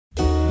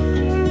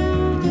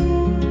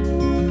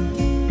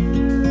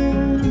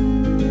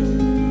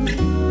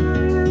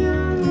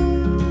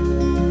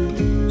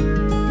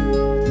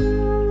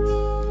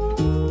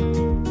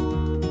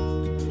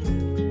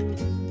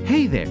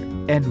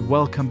and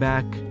welcome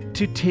back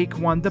to Take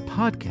One, the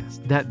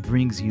podcast that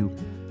brings you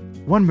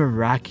one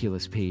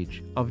miraculous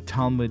page of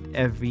Talmud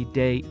every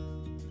day.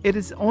 It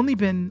has only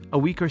been a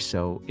week or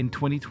so in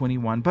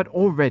 2021, but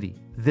already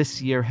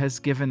this year has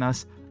given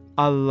us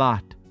a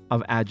lot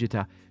of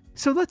agita.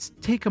 So let's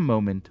take a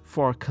moment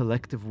for our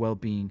collective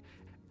well-being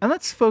and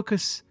let's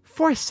focus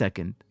for a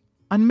second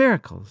on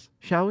miracles,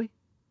 shall we?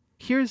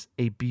 Here's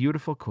a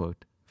beautiful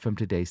quote from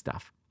today's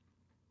daf.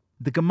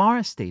 The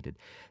Gemara stated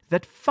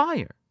that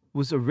fire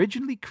was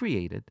originally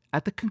created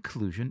at the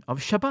conclusion of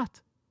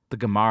Shabbat. The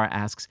Gemara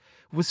asks,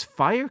 was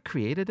fire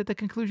created at the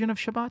conclusion of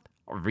Shabbat?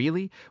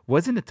 Really?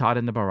 Wasn't it taught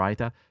in the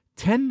Baraita?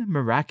 10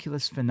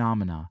 miraculous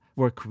phenomena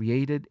were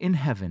created in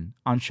heaven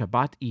on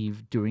Shabbat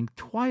Eve during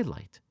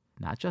twilight.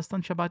 Not just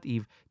on Shabbat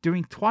Eve,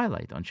 during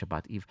twilight on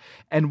Shabbat Eve,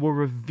 and were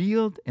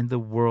revealed in the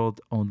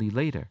world only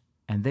later.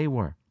 And they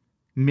were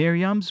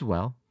Miriam's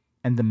well,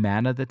 and the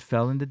manna that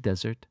fell in the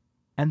desert,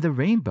 and the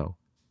rainbow,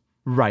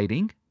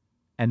 writing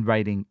and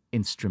writing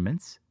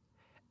instruments,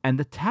 and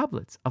the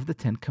tablets of the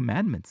 10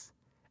 Commandments,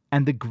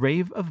 and the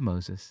grave of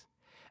Moses,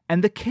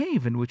 and the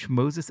cave in which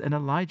Moses and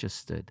Elijah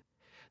stood,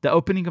 the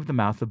opening of the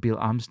mouth of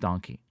Bilam's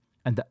donkey,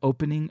 and the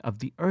opening of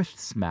the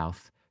earth's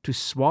mouth to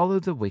swallow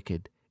the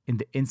wicked in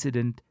the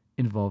incident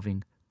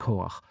involving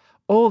Korach.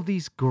 All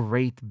these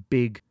great,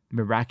 big,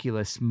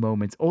 miraculous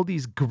moments, all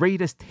these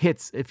greatest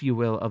hits, if you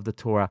will, of the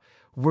Torah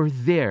were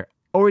there,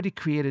 already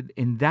created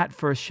in that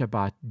first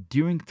Shabbat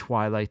during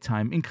twilight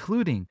time,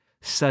 including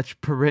such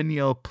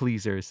perennial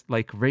pleasers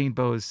like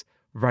rainbows,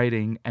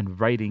 writing, and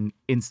writing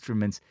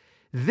instruments.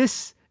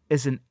 This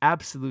is an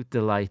absolute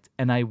delight,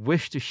 and I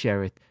wish to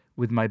share it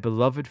with my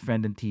beloved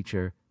friend and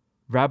teacher,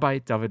 Rabbi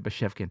David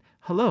Bashevkin.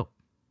 Hello.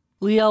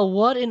 Liel,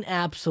 what an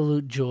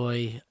absolute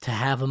joy to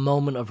have a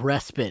moment of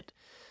respite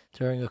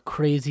during a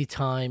crazy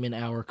time in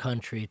our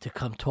country to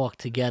come talk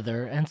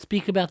together and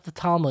speak about the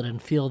Talmud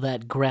and feel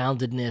that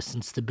groundedness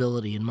and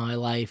stability in my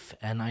life,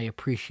 and I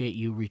appreciate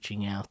you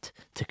reaching out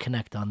to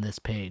connect on this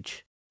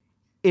page.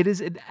 It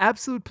is an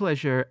absolute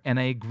pleasure, and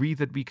I agree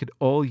that we could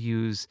all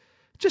use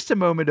just a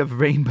moment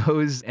of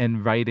rainbows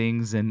and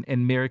writings and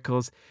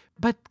miracles,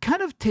 but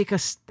kind of take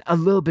us a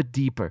little bit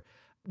deeper.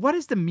 What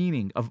is the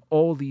meaning of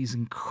all these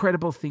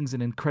incredible things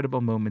and incredible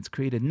moments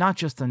created not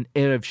just on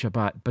Erev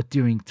Shabbat, but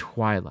during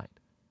twilight?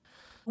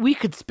 We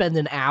could spend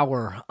an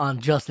hour on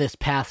just this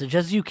passage,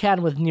 as you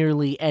can with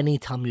nearly any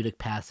Talmudic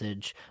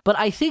passage, but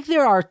I think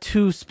there are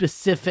two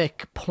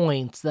specific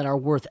points that are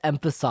worth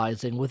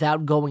emphasizing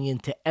without going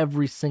into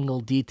every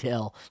single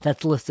detail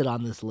that's listed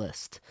on this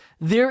list.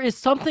 There is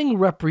something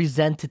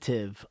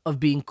representative of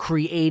being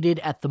created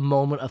at the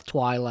moment of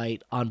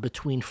twilight on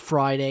between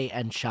Friday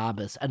and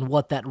Shabbos, and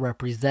what that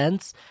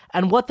represents,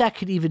 and what that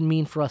could even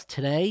mean for us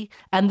today.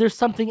 And there's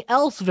something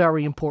else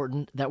very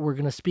important that we're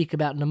going to speak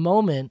about in a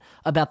moment,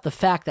 about the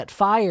fact that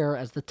fire,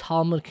 as the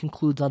Talmud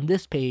concludes on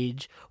this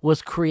page,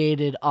 was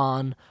created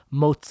on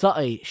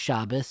Motzai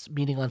Shabbos,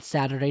 meaning on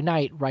Saturday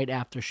night, right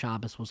after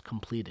Shabbos was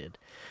completed.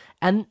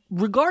 And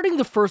regarding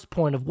the first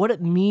point of what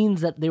it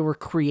means that they were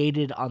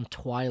created on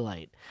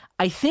twilight,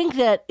 I think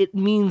that it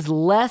means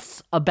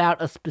less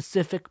about a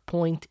specific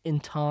point in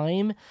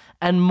time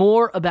and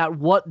more about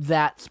what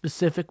that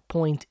specific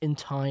point in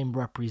time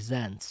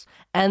represents.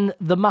 And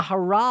the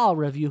Maharal,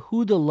 Rav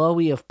Yehuda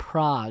Lowy of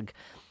Prague,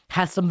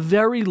 has some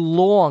very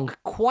long,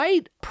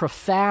 quite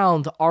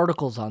profound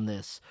articles on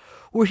this,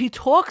 where he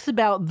talks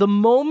about the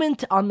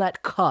moment on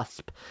that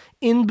cusp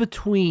in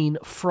between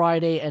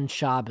Friday and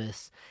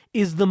Shabbos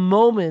is the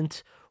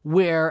moment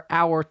where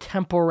our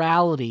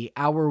temporality,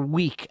 our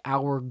week,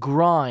 our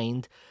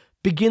grind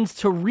begins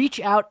to reach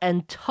out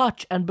and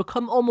touch and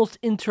become almost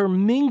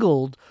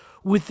intermingled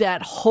with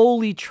that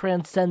holy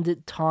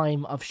transcendent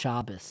time of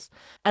Shabbos.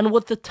 And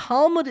what the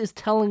Talmud is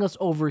telling us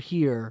over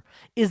here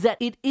is that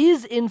it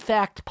is in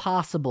fact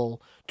possible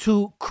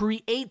to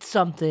create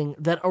something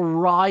that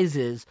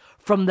arises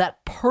from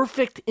that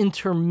perfect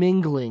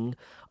intermingling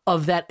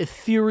of that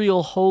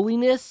ethereal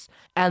holiness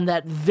and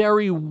that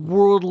very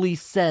worldly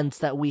sense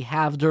that we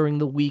have during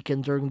the week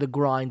and during the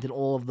grind and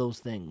all of those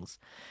things.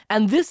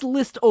 And this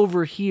list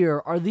over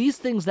here are these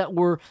things that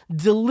were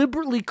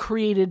deliberately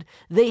created.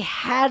 They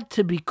had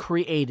to be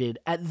created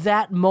at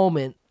that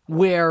moment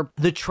where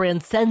the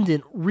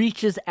transcendent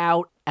reaches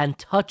out and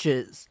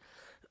touches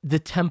the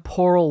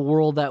temporal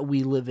world that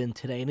we live in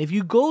today. And if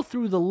you go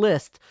through the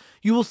list,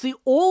 you will see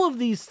all of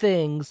these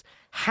things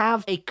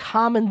have a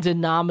common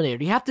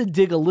denominator. You have to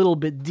dig a little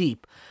bit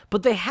deep,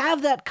 but they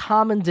have that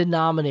common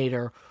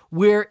denominator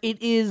where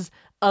it is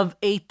of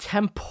a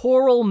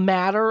temporal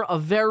matter, a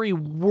very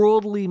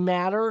worldly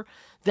matter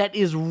that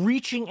is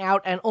reaching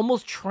out and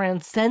almost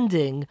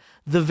transcending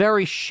the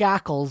very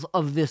shackles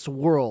of this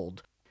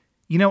world.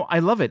 You know, I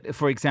love it.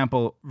 For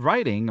example,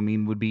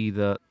 writing, would be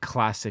the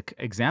classic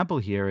example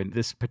here. And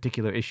this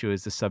particular issue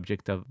is the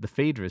subject of the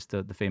Phaedrus,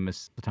 the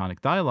famous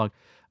Platonic dialogue,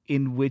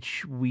 in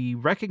which we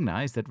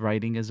recognize that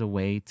writing is a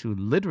way to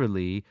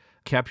literally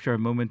capture a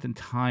moment in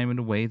time in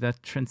a way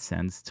that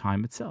transcends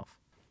time itself.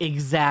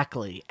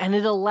 Exactly. And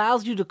it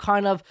allows you to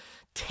kind of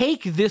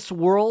take this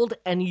world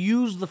and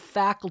use the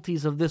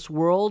faculties of this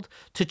world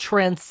to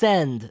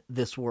transcend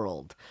this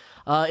world.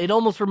 It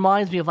almost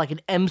reminds me of like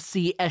an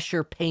M.C.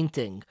 Escher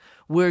painting,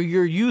 where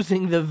you're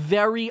using the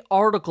very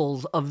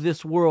articles of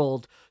this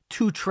world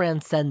to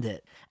transcend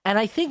it. And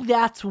I think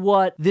that's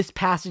what this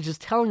passage is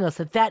telling us,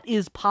 that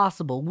is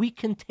possible. We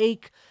can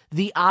take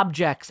the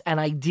objects and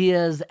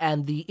ideas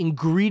and the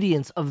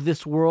ingredients of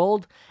this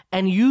world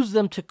and use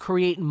them to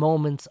create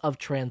moments of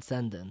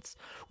transcendence.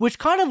 Which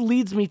kind of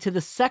leads me to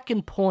the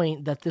second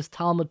point that this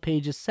Talmud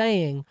page is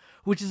saying,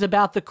 which is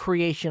about the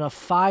creation of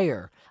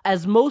fire.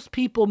 As most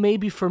people may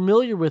be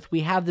familiar with,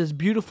 we have this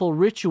beautiful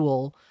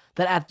ritual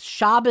that at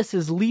Shabbos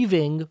is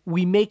leaving,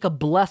 we make a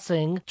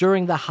blessing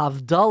during the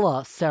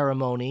Havdalah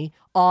ceremony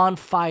on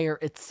fire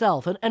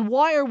itself. And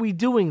why are we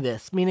doing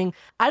this? Meaning,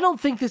 I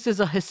don't think this is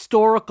a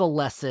historical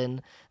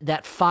lesson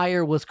that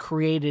fire was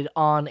created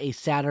on a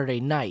Saturday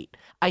night.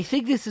 I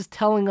think this is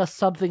telling us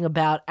something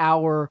about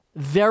our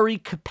very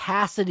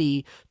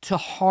capacity to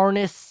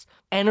harness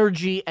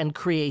energy and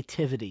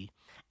creativity.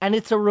 And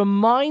it's a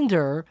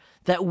reminder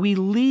that we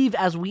leave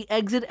as we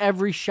exit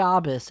every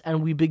Shabbos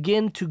and we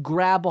begin to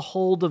grab a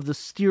hold of the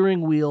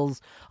steering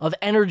wheels of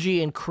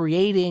energy and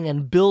creating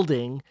and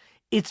building.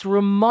 It's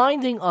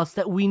reminding us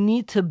that we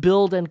need to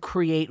build and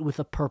create with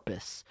a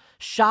purpose.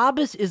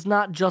 Shabbos is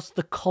not just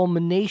the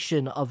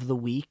culmination of the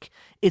week,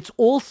 it's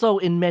also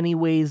in many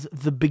ways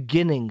the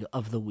beginning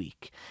of the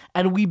week.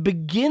 And we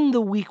begin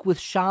the week with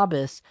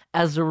Shabbos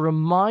as a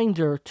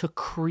reminder to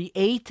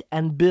create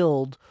and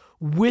build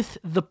with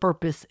the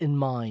purpose in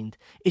mind.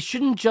 It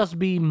shouldn't just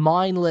be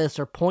mindless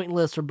or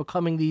pointless or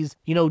becoming these,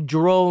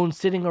 drones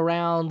sitting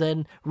around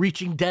and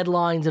reaching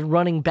deadlines and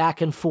running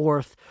back and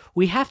forth.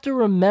 We have to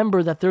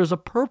remember that there's a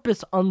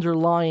purpose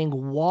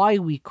underlying why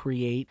we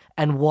create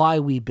and why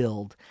we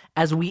build.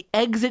 As we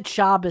exit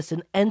Shabbos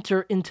and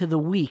enter into the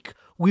week,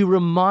 we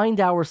remind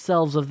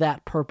ourselves of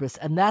that purpose,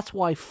 and that's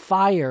why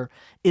fire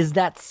is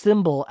that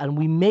symbol, and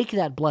we make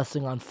that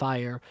blessing on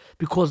fire,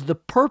 because the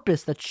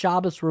purpose that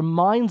Shabbos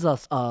reminds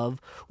us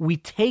of, we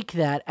take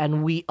that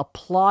and we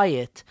apply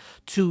it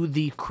to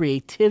the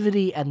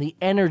creativity and the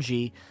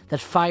energy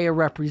that fire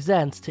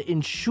represents to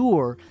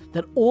ensure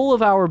that all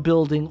of our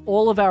building,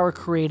 all of our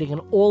creating, and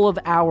all of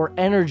our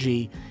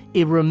energy,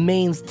 it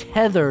remains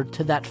tethered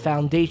to that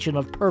foundation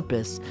of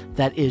purpose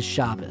that is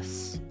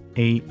Shabbos.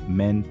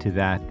 Amen to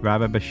that.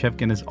 Rabbi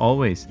Bashevkin, as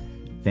always,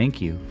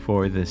 thank you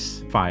for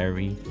this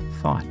fiery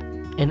thought.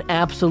 An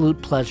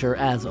absolute pleasure,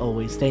 as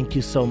always. Thank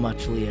you so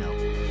much, Leo.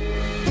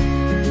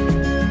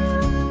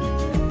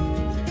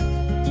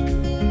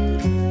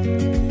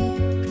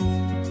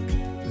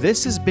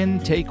 This has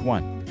been Take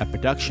One, a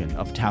production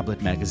of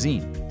Tablet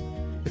Magazine.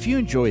 If you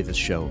enjoy this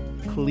show,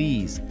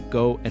 please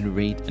go and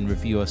rate and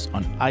review us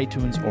on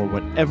iTunes or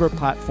whatever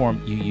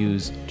platform you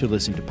use to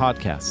listen to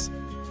podcasts.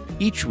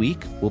 Each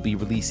week, we'll be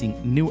releasing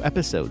new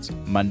episodes,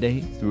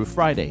 Monday through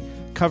Friday,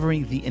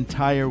 covering the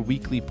entire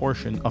weekly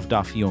portion of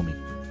Daf Yomi.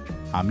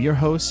 I'm your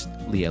host,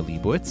 Leah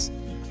Leibowitz.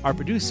 Our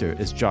producer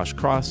is Josh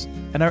Cross,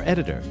 and our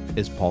editor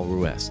is Paul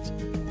Ruest.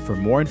 For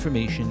more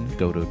information,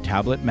 go to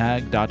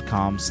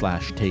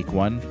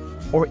tabletmag.com/takeone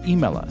or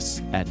email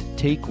us at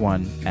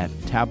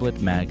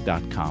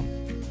takeone@tabletmag.com.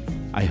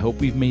 I hope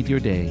we've made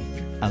your day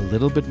a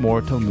little bit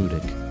more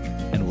Talmudic,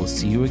 and we'll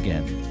see you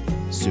again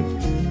soon.